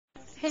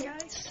Hey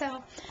guys,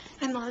 so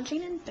I'm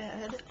lounging in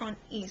bed on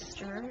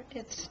Easter.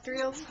 It's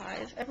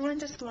 3:05. Everyone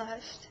just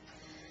left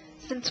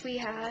since we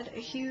had a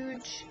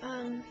huge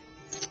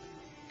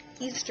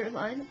Easter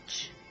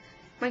lunch.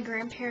 My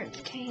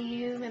grandparents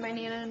came and my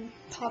Nana and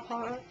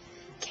Papa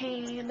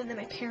came, and then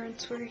my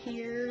parents were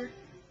here.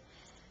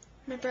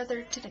 My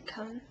brother didn't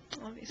come,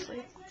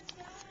 obviously.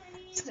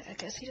 So I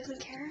guess he doesn't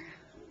care.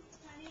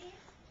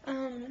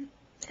 And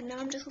now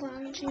I'm just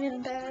lounging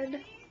in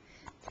bed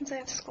since I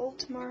have school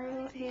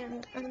tomorrow,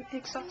 and I'm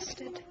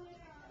exhausted.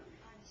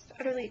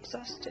 Utterly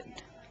exhausted.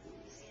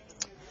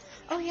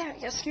 Oh yeah,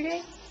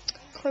 yesterday,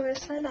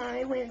 Clarissa and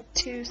I went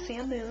to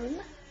Samoon,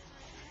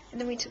 and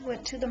then we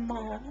went to the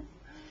mall.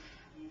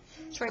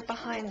 It's right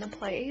behind the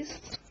place.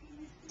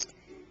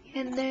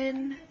 And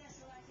then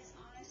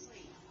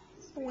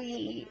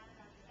we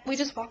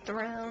just walked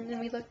around,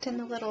 and we looked in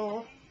the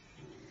little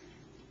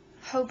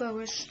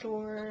hobo-ish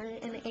store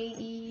in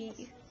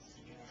AE,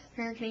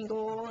 American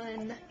Eagle,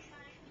 and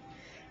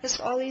just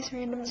all these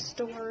random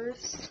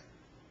stores.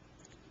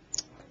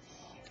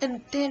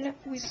 And then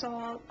we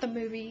saw the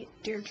movie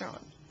Dear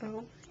John.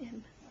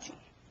 OMG.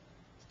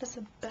 That's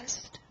the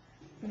best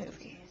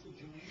movie.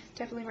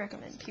 Definitely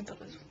recommend people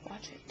to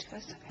watch it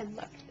because I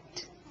loved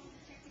it.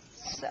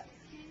 So,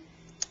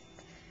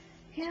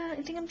 yeah,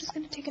 I think I'm just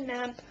going to take a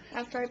nap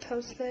after I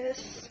post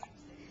this.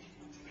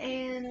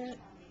 And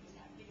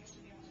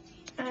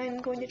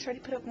I'm going to try to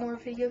put up more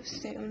videos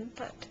soon,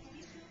 but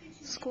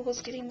school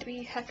is getting to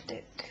be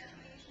hectic.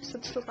 So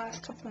it's the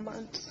last couple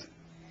months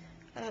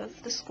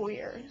of the school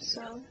year.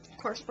 So, of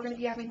course, we're going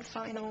to be having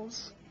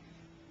finals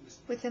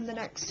within the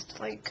next,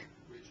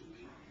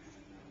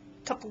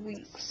 couple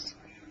weeks.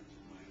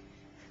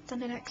 Then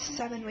the next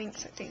 7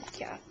 weeks, I think,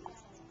 yeah.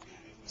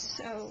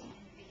 So,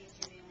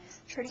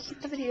 try to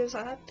keep the videos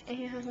up,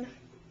 and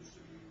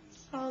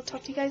I'll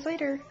talk to you guys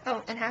later.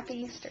 Oh, and Happy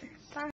Easter.